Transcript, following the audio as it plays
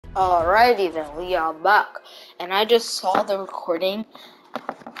Alrighty then, we are back. And I just saw the recording.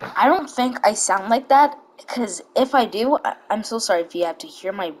 I don't think I sound like that, because if I do, I'm so sorry if you have to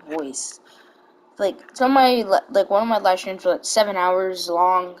hear my voice. Like, one of my live streams was like 7 hours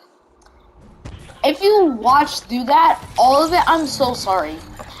long. If you watch through that, all of it, I'm so sorry.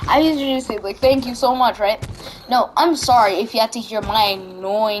 I usually say, like, thank you so much, right? No, I'm sorry if you have to hear my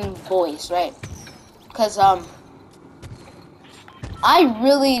annoying voice, right? Because, I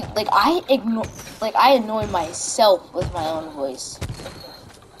really, I annoy myself with my own voice.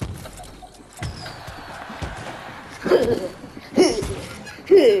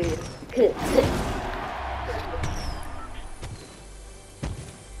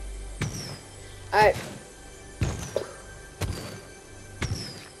 Alright.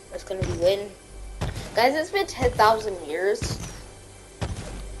 It's gonna be win. Guys, it's been 10,000 years.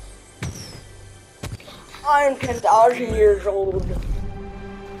 I'm 10,000 years old.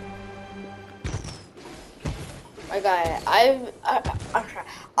 My guy, I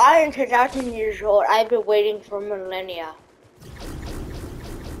am 10,000 years old. I've been waiting for millennia.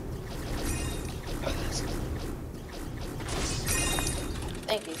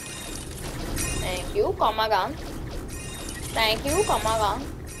 Thank you. Thank you, Kamagan. Thank you, Kamagan.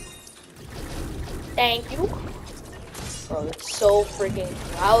 Thank you. Bro, it's so freaking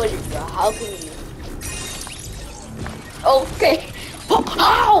crowded, bro. How can you? Okay.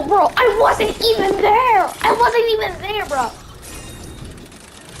 Oh, bro, I wasn't even there. I wasn't even there, bro.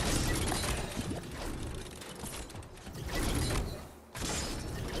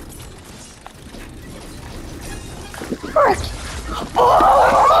 Frick.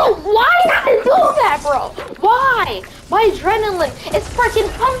 Oh, why did I do that, bro? Why? My adrenaline is freaking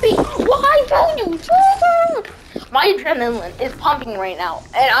pumping. Why don't you do that? My adrenaline is pumping right now,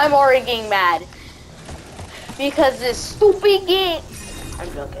 and I'm already getting mad because this stupid game.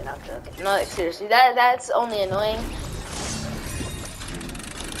 I'm joking. No, like, seriously, that's only annoying.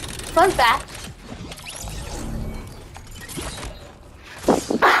 Fun fact.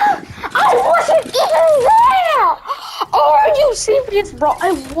 I wasn't even there! Oh, are you serious, bro?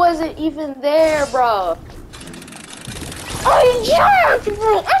 I wasn't even there, bro. I jumped,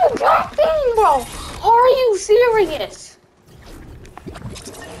 bro. I'm jumping, bro. Are you serious?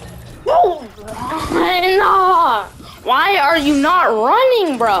 Oh, no. Why are you not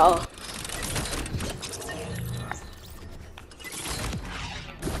running, bro?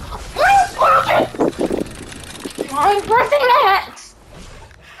 I'm pressing X.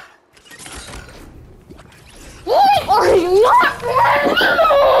 Why are you not running?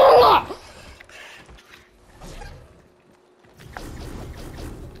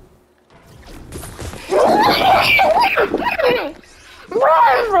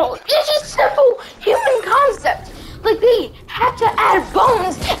 Run, bro! It's a simple human concept. Like, they have to add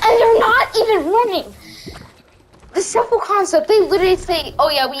bones, and they're not even running. The simple concept, they literally say, oh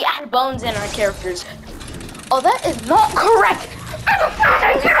yeah, we add bones in our characters. Oh, that is not correct.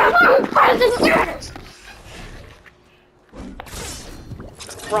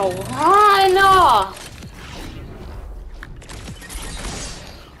 Bro, run!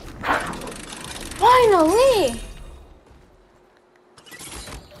 Finally!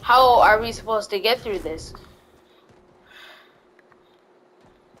 How are we supposed to get through this?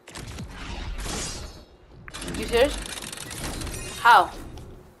 You serious? How?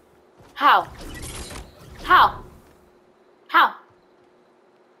 How? How? How?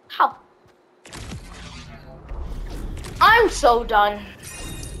 How? I'm so done.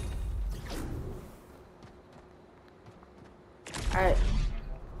 Alright.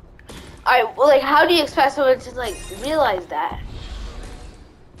 Alright, well, like, how do you expect someone to, like, realize that?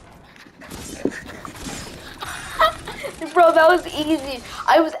 Bro, that was easy.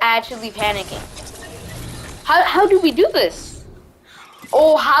 I was actually panicking. How do we do this?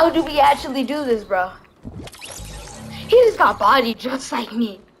 Oh, how do we actually do this, bro? He just got body just like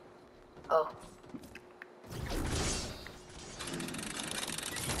me. Oh.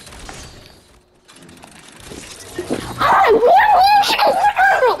 Are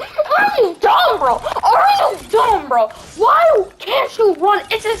you dumb, bro? Are you dumb, bro? Why can't you run?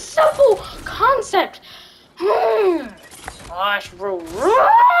 It's a simple concept. Gosh, bro,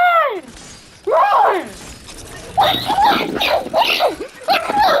 run! Run! Gosh,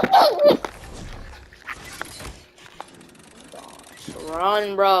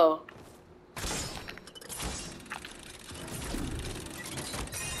 run, bro.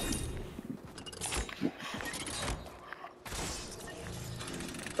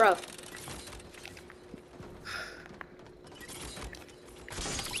 Bro.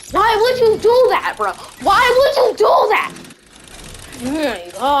 Why would you do that, bro? Why would you do that? Oh my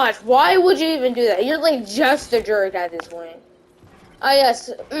gosh, why would you even do that? You're like just a jerk at this point. Ah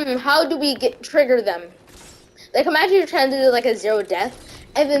yes, how do we trigger them? Like imagine you're trying to do like a zero death,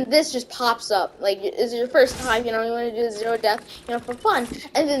 and then this just pops up. Like it's your first time, you know, you want to do a zero death, you know, for fun,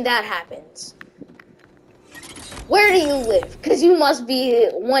 and then that happens. Where do you live? Because you must be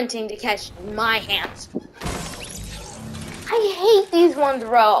wanting to catch my hands. I hate these ones,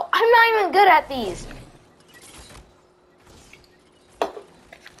 bro. I'm not even good at these.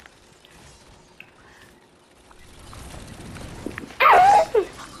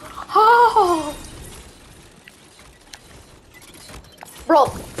 Oh. Bro,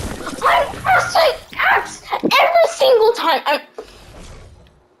 I'm pressing X every single time.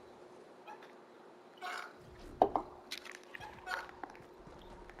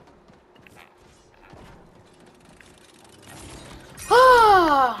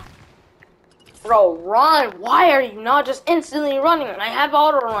 Bro, run. Why are you not just instantly running? I have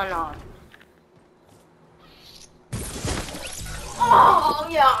auto run on. Oh,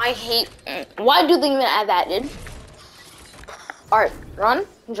 yeah, I hate. Why do you think that I did? Alright, run,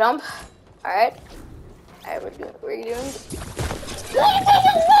 jump. Alright. Alright, what are you doing?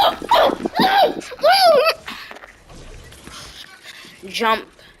 Jump.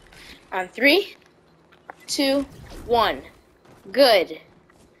 On 3, 2, 1. Good.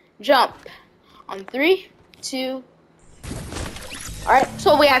 Jump. On 3, 2. Alright,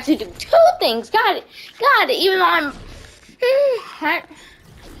 so we have to do 2 things. Got it. Got it. Even though I'm.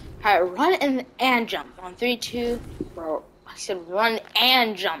 Alright, run and jump. On 3, 2. Bro, I said run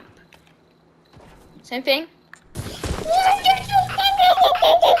and jump. Same thing.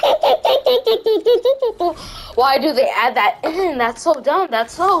 Why do they add that in? That's so dumb.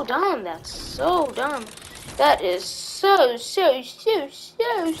 That's so dumb. That's so dumb. That is so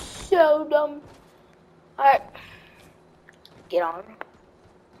dumb. Alright. Get on.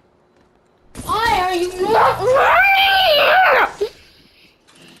 Why are you not running?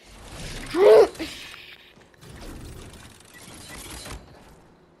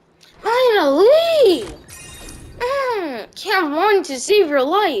 Finally! Can't run to save your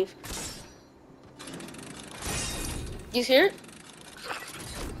life. You hear it?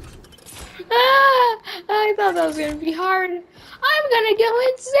 I thought that was gonna be hard. I'm gonna go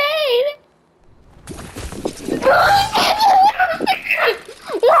insane.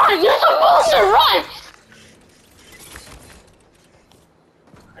 Run! You're supposed to run!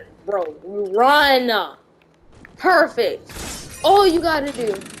 Bro, run! Perfect. All you gotta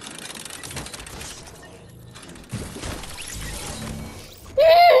do.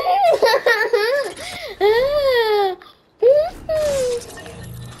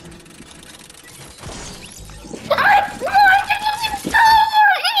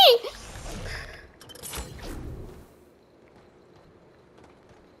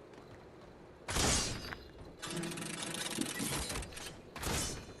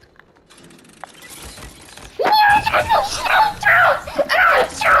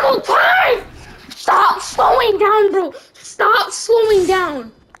 Stop slowing down, bro. Stop slowing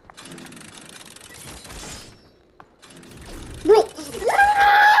down. Bro,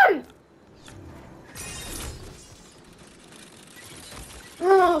 run!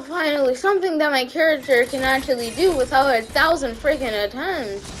 Oh, finally, something that my character can actually do without 1,000 freaking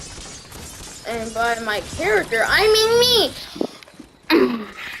attempts. And by my character, I mean me.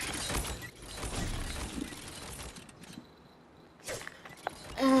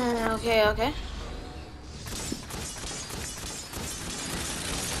 Okay.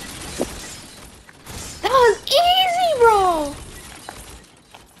 That was easy, bro.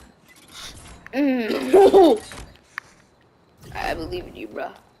 I believe in you,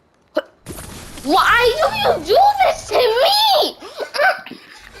 bro. Why do you do this to me?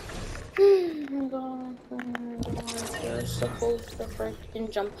 You're supposed to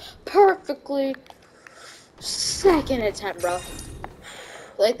freaking jump perfectly. Second attempt, bro.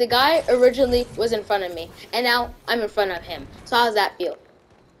 Like the guy originally was in front of me, and now I'm in front of him. So how does that feel?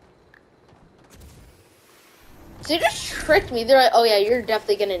 So they just tricked me. They're like, oh yeah, you're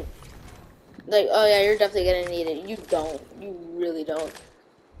definitely gonna, like, oh yeah, you're definitely gonna need it. You don't. You really don't.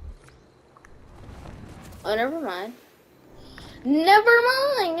 Oh, never mind. Never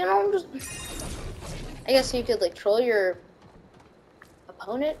mind. You know, I'm just. I guess you could like troll your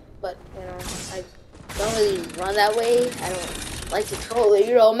opponent, but you know, I don't really run that way. I don't like to troll it.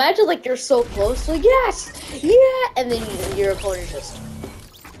 You know, imagine like you're so close, like yes, yeah, and then your opponent just.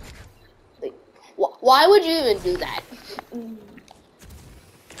 Like, why would you even do that?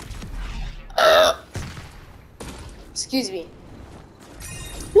 Excuse me.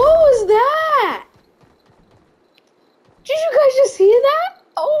 What was that? Did you guys just see that?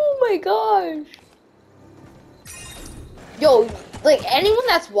 Oh my gosh. Yo, like anyone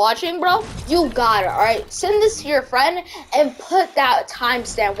that's watching, bro, you got it, alright? Send this to your friend and put that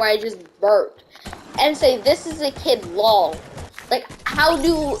timestamp where I just burped. And say, this is a kid, lol. Like, how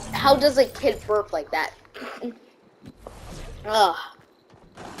does a kid burp like that? Ugh.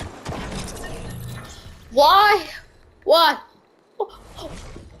 Why? Why?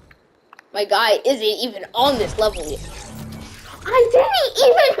 My guy isn't even on this level yet. I didn't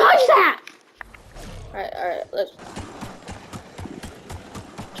even touch that! Alright, let's...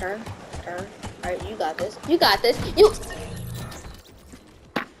 Turn. Alright, you got this. You got this.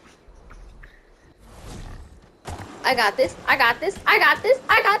 I got this.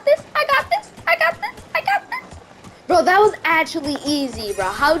 Bro, that was actually easy, bro.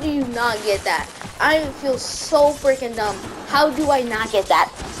 How do you not get that? I feel so freaking dumb. How do I not get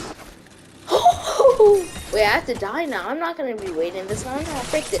that? Wait, I have to die now. I'm not gonna be waiting this long. I'll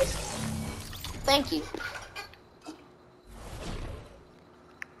break this. Thank you.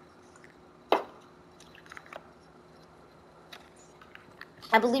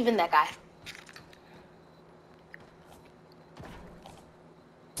 I believe in that guy.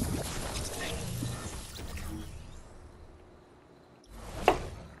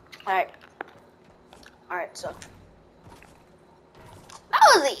 Alright, so. That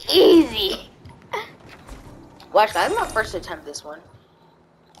was easy. Watch, that's my first attempt this one.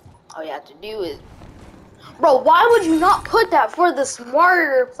 All you have to do is... Bro, why would you not put that for the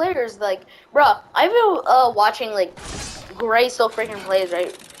smarter players? Like, bro, I've been watching, like, Gray So freaking plays,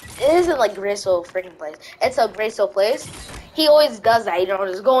 right? It isn't like Gray So freaking plays. It's a Gray So plays. He always does that, you know,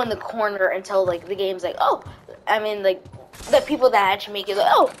 just go in the corner until, like, the game's like, oh, I mean, like, the people that actually make it, like,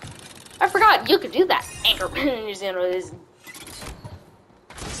 oh, I forgot, you could do that. Anchor, you know, this.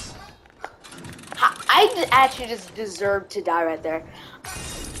 I actually just deserve to die right there.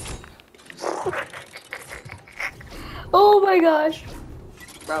 Oh my gosh.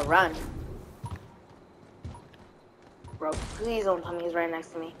 Bro, run. Bro, please don't tell me he's right next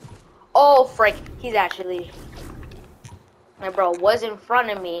to me. Oh, frick. He's actually... My bro was in front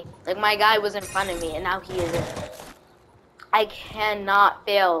of me. Like, my guy was in front of me, and now he isn't. I cannot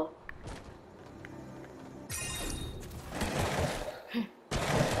fail.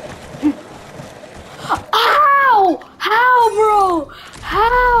 Ow! How, bro?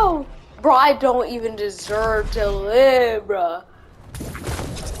 How? Bro, I don't even deserve to live, bro.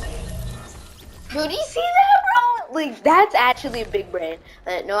 Yo, do you see that, bro? Like, that's actually a big brain.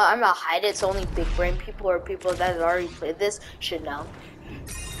 No, I'm gonna hide it. It's only big brain people or people that have already played this should know.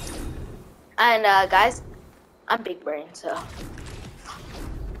 And, guys, I'm big brain, so.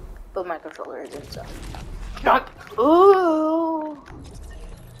 But my controller isn't, so. Ooh.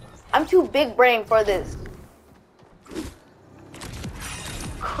 I'm too big brain for this.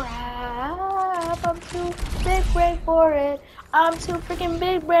 Crap, I'm too big brain for it. I'm too freaking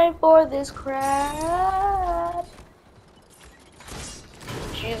big brain for this crap.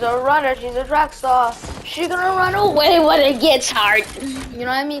 She's a runner, she's a track star. She's gonna run away when it gets hard. You know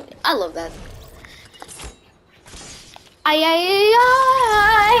what I mean? I love that. I,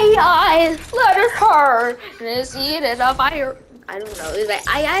 let it hurt. This heat is a fire. I don't know. It's like,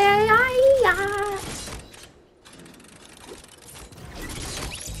 I.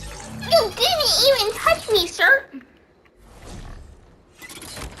 You didn't even touch me, sir.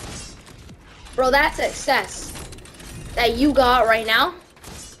 Bro, that's success that you got right now.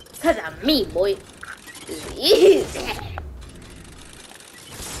 Because of me, boy. It's easy.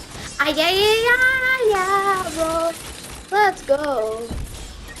 Bro. Let's go.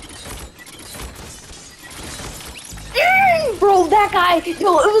 Bro, that guy.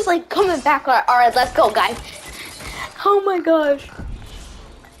 Yo, it was like coming back. Alright, let's go, guys. Oh my gosh.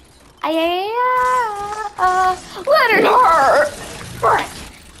 Let it hurt.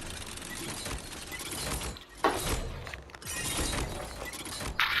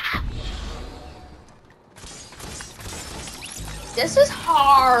 This is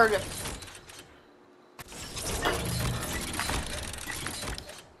hard.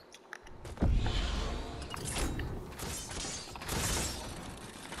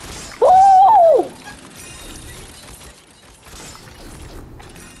 Woo!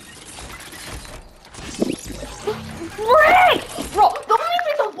 Frick! Bro, the only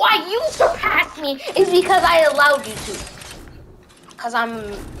reason why you surpassed me is because I allowed you to. Because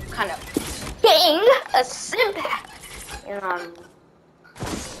I'm kind of being a simp. You know,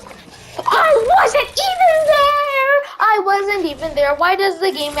 I wasn't even there. Why does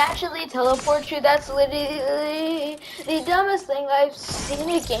the game actually teleport you? That's literally the dumbest thing I've seen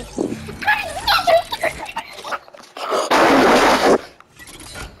in a game.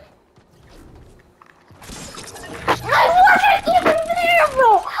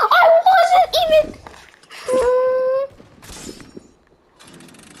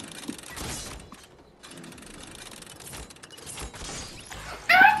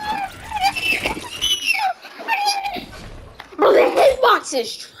 Fox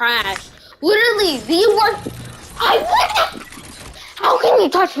is trash. Literally, the worst. How can you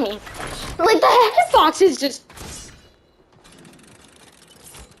touch me? Like, the head Fox is just.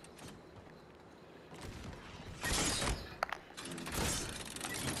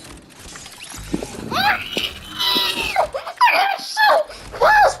 I'm so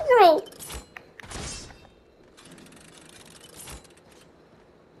close, bro.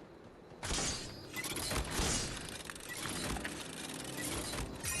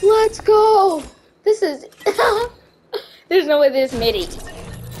 Let's go. This is. There's no way this midi.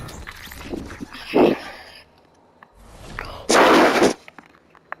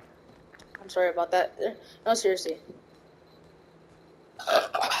 I'm sorry about that. No, seriously.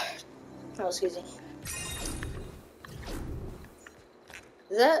 No, excuse me.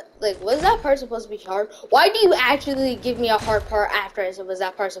 Is that, like, was that part supposed to be hard? Why do you actually give me a hard part after I said, was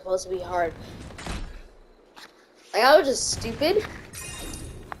that part supposed to be hard? Like, I was just stupid.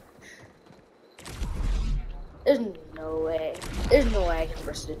 There's no way. There's no way I can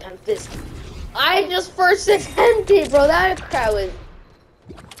first attempt this. I just first attempted, bro. That crowd was...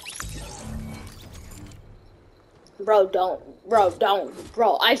 Bro, don't. Bro, don't.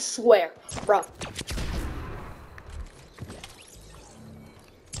 Bro, I swear. Bro.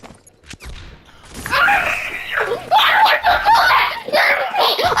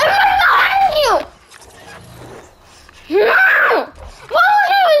 Why would you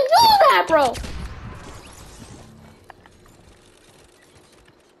even do that, bro?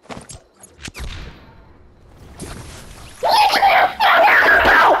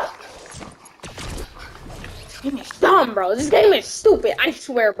 This game is dumb, bro. This game is stupid. I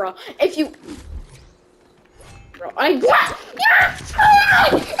swear, bro. If you... Bro, I...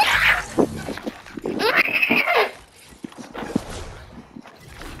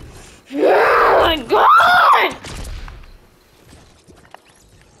 Oh my god!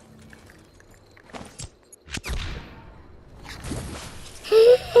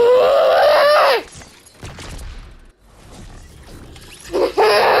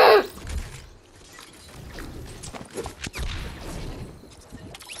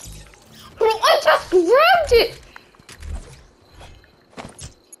 Bro, I just grabbed it!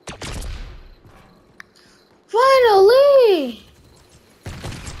 Finally!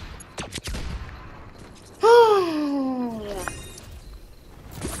 Oh, yeah.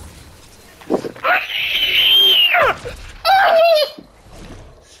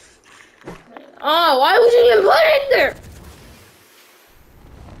 Oh, why would you even put it there?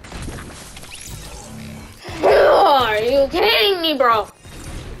 Are you kidding me, bro?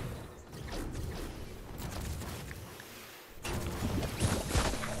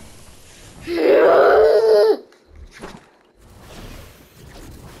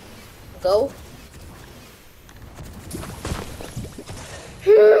 Go.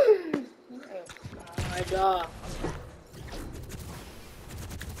 Oh my god.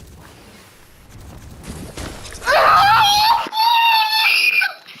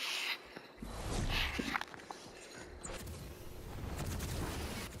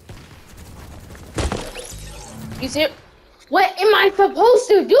 You see? What am I supposed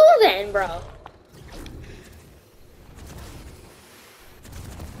to do then, bro?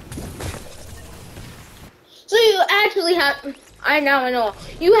 So you actually have... I know.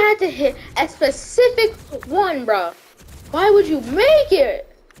 You had to hit a specific one, bro. Why would you make it?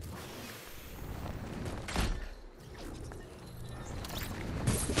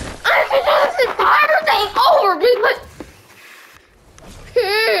 I should do this entire thing over because...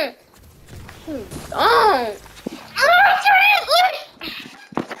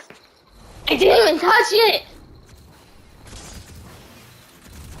 I didn't even touch it.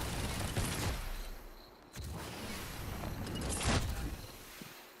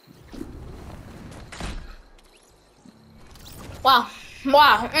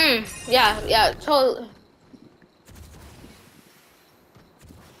 Wow, yeah, totally.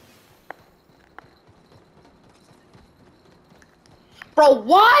 Bro,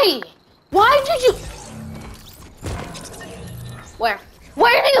 why? Why did you? Where?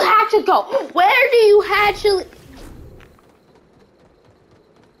 Where do you have to go? Where do you actually?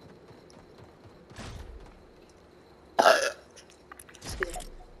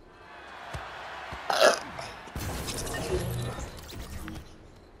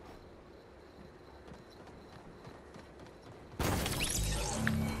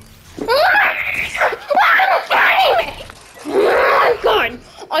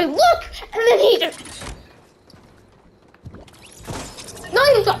 I look, and then he just... No,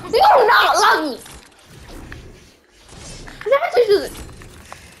 you don't. You do not love me. That's just...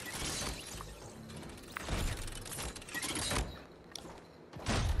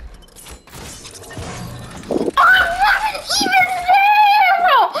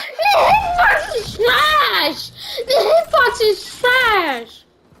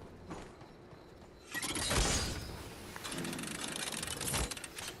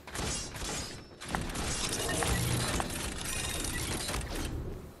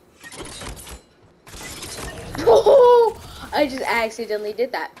 I just accidentally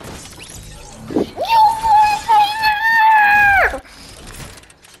did that.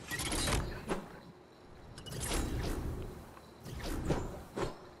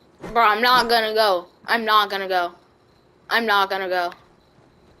 Bro, I'm not gonna go. I'm not gonna go. I'm not gonna go.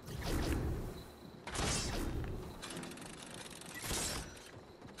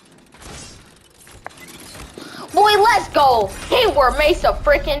 Boy, let's go. Teamwork makes a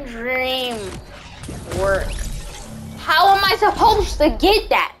freaking dream work. How am I supposed to get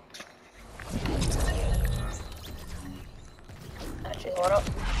that? Actually, hold up.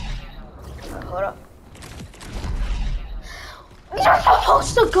 Hold up. You're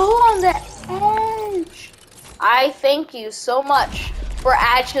supposed to go on the edge. I thank you so much for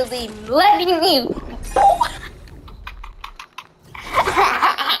actually letting me.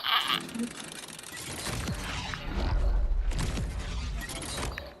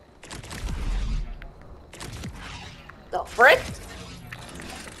 The frick?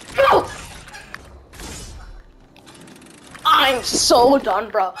 No! I'm so done,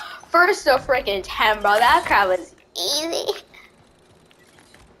 bro. First to freaking 10, bro. That crap was easy.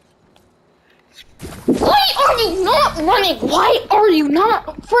 Why are you not running? Why are you not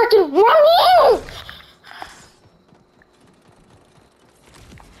freaking running?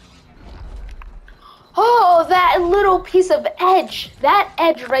 Oh, that little piece of edge. That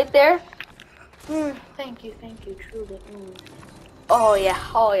edge right there. Thank you, truly. Oh yeah,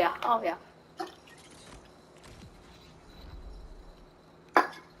 oh yeah, oh yeah.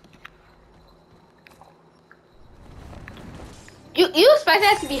 You expect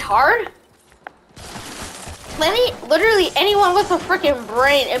that to be hard? Literally anyone with a freaking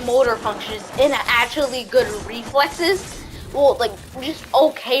brain and motor functions and actually good reflexes, well, like just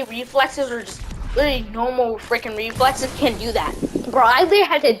okay reflexes or just literally normal freaking reflexes can do that. Bro, I literally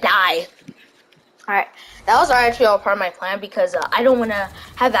had to die. Alright, that was actually all part of my plan because I don't want to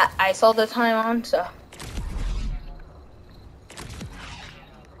have that ice all the time on, so.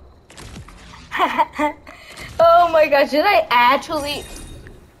 Oh my gosh, did I actually...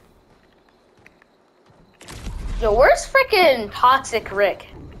 Yo, where's freaking Toxic Rick?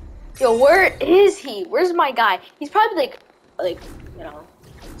 Yo, where is he? Where's my guy? He's probably like, you know,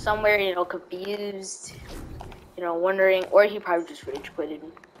 somewhere, you know, confused, you know, wondering, or he probably just rage quitted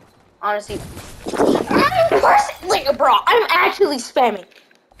me. Honestly, like, bro, I'm actually spamming.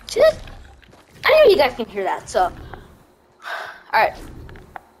 I know you guys can hear that, so. All right.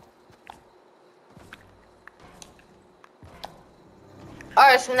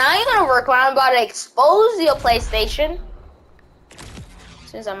 Alright, so now you're gonna work when I'm about to expose your PlayStation.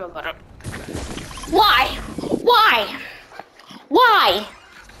 Since I'm about to... Why? Why? Why?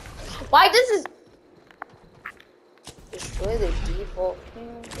 Why does this... Destroy the default...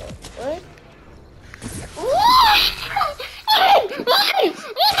 What?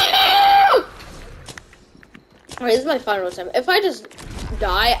 Alright, this is my final time. If I just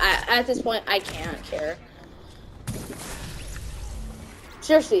die, at this point, I can't care.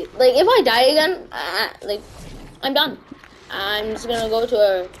 Seriously, like, if I die again, like, I'm done. I'm just gonna go to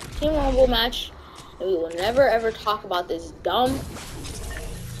a Team Rumble match, and we will never, ever talk about this dumb...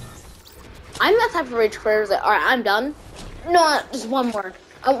 I'm that type of rage quitter that, alright, I'm done. No, just one more.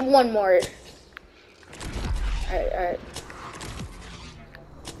 One more. Alright.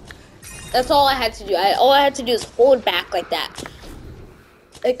 That's all I had to do. All I had to do is hold back like that.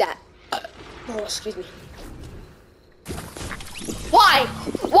 Like that. Oh, excuse me. Why?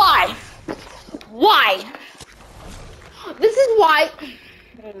 Why? Why? This is why.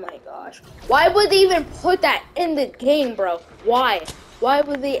 Oh my gosh. Why would they even put that in the game, bro? Why? Why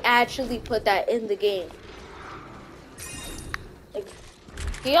would they actually put that in the game? Like,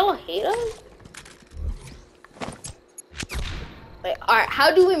 do y'all hate us? Like, alright,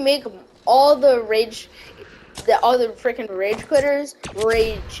 how do we make all the freaking rage quitters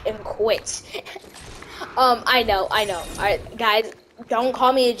rage and quit? I know. Alright, guys, don't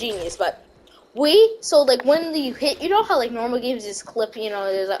call me a genius, but so like when you hit, you know how like normal games just clip, you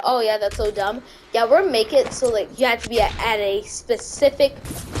know, there's like, oh yeah, that's so dumb. Yeah, we're make it so like you have to be at a specific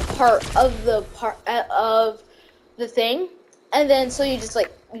part of the thing, and then so you just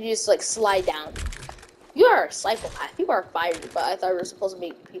like slide down. You are a psychopath. You are fired, but I thought we were supposed to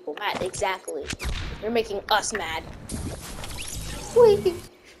make people mad. Exactly. You're making us mad. Wee.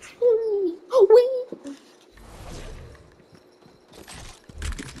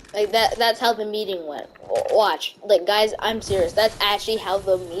 Like that's how the meeting went. Watch. Like, guys, I'm serious. That's actually how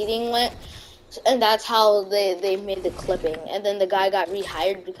the meeting went. And that's how they made the clipping. And then the guy got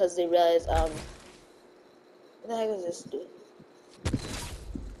rehired because they realized, what the heck is this dude?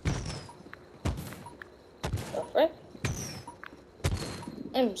 Oh, right?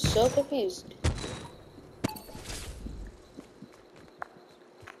 I'm so confused.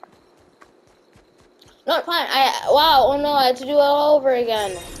 Not fine. Wow. Oh no! I had to do it all over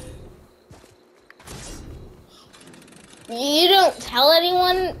again. You don't tell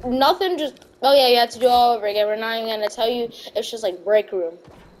anyone. Nothing. Just. Oh yeah, you have to do it all over again. We're not even gonna tell you. It's just like break room.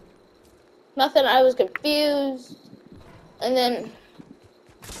 Nothing. I was confused, and then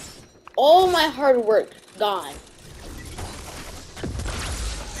all my hard work gone.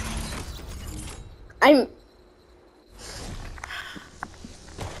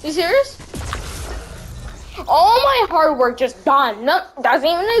 You serious? All my hard work just gone. No, doesn't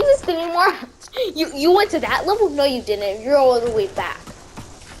even exist anymore. You went to that level? No, you didn't. You're all the way back.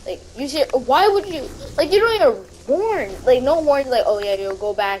 Like you see, why would you? Like you don't even warn. Like no warning. Like oh yeah, you'll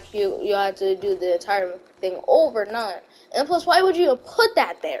go back. You have to do the entire thing over. None. And plus, why would you put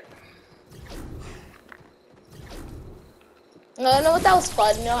that there? No, that was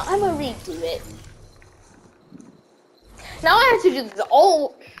fun. No, I'm gonna redo it. Now I have to do the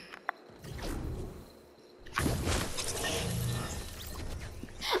all.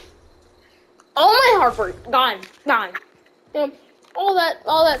 All my hard work gone. You know, all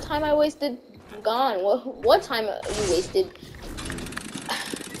that time I wasted gone. What time you wasted?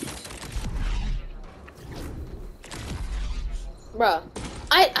 Bruh,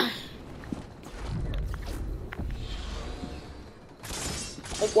 like,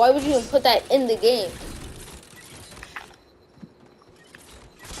 why would you even put that in the game?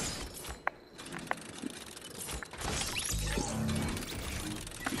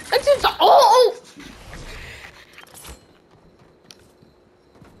 That's just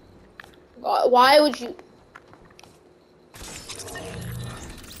God, why would you?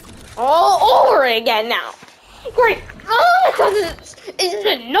 All over again now. Great. Oh, it's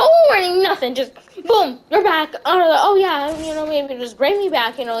just no warning, nothing. Just boom, you're back. Oh yeah, you know, maybe just bring me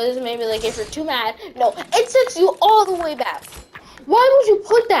back. You know, this is maybe like if you're too mad. No, it takes you all the way back. Why would you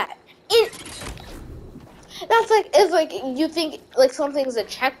put that in? That's like, it's like you think like something's a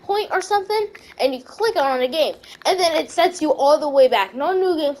checkpoint or something, and you click on a game, and then it sets you all the way back. No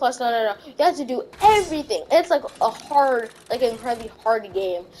new game plus, no. You have to do everything. It's like a hard, like an incredibly hard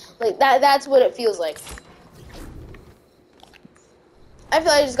game. Like that's what it feels like. I feel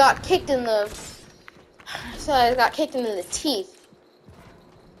like I just got kicked in the. I feel like I got kicked into the teeth.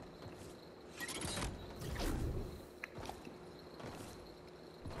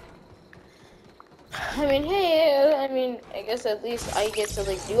 I mean, hey, I mean, I guess at least I get to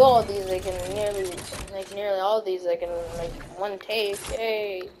like do all these, like in nearly all these, like in like one take.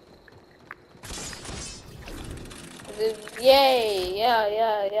 Yay! Yay!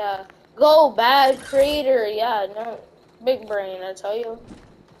 Yeah. Go, bad creator. Yeah, no, big brain. I tell you.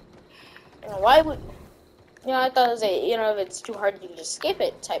 You know, why would? You know, I thought it was a, you know, if it's too hard, you can just skip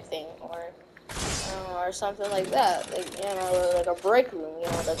it type thing, or something like that. Like, you know, like a break room.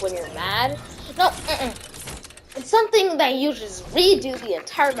 You know, like when you're mad. No. It's something that you just redo the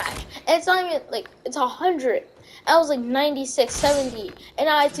entire match. And it's not even, like, it's 100. I was, like, 96, 70. And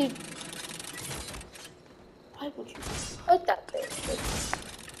I had to... Why would you put that there?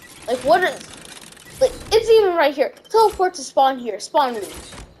 Like what is... Like, it's even right here. Teleport to spawn here. Spawn me.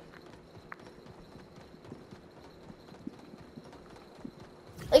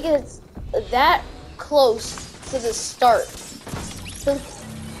 Like, it's that close to the start. So,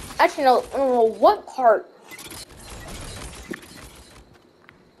 actually, no, I don't know what part.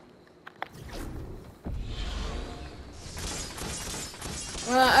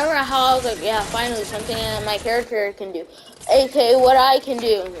 I don't know how I was like, yeah, finally something that my character can do. AKA what I can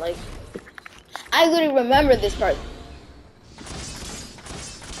do. Like, I literally remember this part.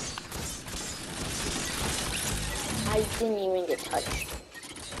 I didn't even get touched.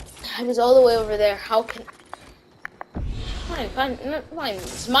 I was all the way over there. How can... Fine.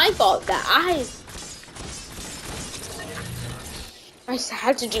 It's my fault that I just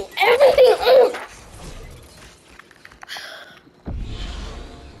had to do everything.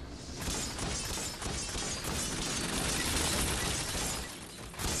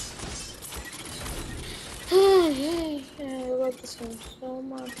 I love this game so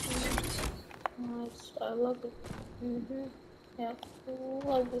much. I love it. Yeah, I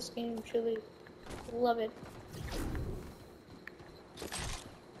love this game, truly. Love it.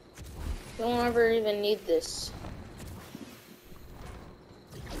 Don't ever even need this.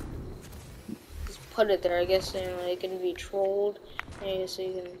 Just put it there. I guess, you know, it can be trolled. Yeah, so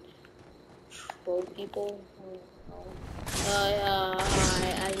you can troll people. Yeah,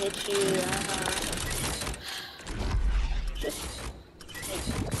 I hit you. Just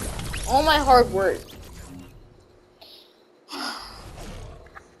like, all my hard work.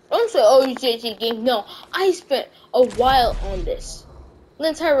 say, oh, you JT game. No, I spent a while on this. The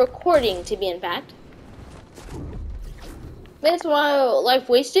entire recording, to be in fact. That's my life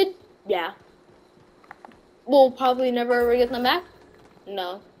wasted? Yeah. We'll probably never ever get them back?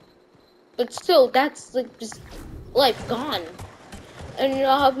 No. But still, that's like just life gone. And you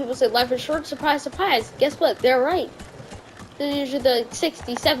know how people say life is short? Surprise, surprise. Guess what? They're right. They're usually the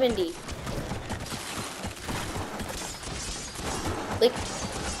 60, 70. Like,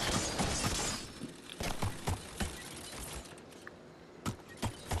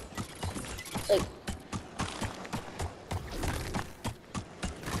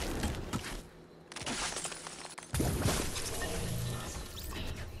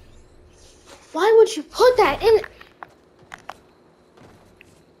 why would you put that in?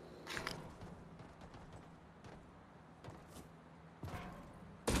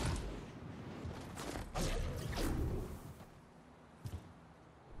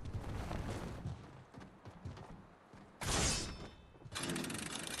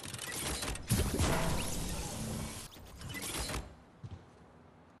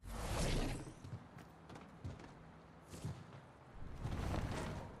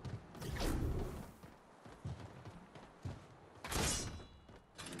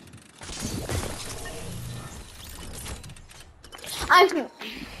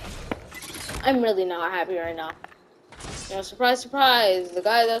 I'm really not happy right now. You know, surprise, surprise. The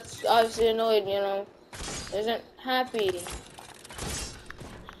guy that's obviously annoyed, you know, isn't happy.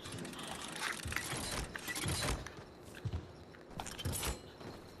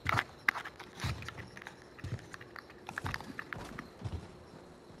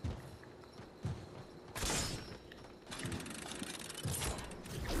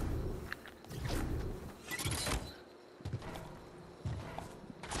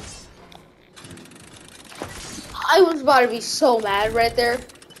 I was about to be so mad right there.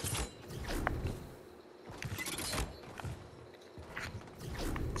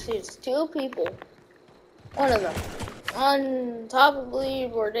 See, it's two people. One of them on top of the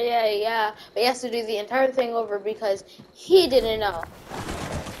leaderboard, yeah. But he has to do the entire thing over because he didn't know.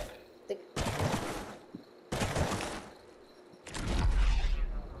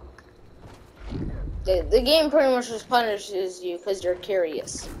 The game pretty much just punishes you because you're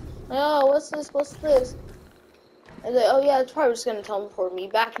curious. Oh, what's this? What's this? And like, oh yeah, it's probably just gonna teleport me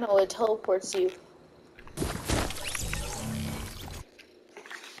back. No, it teleports you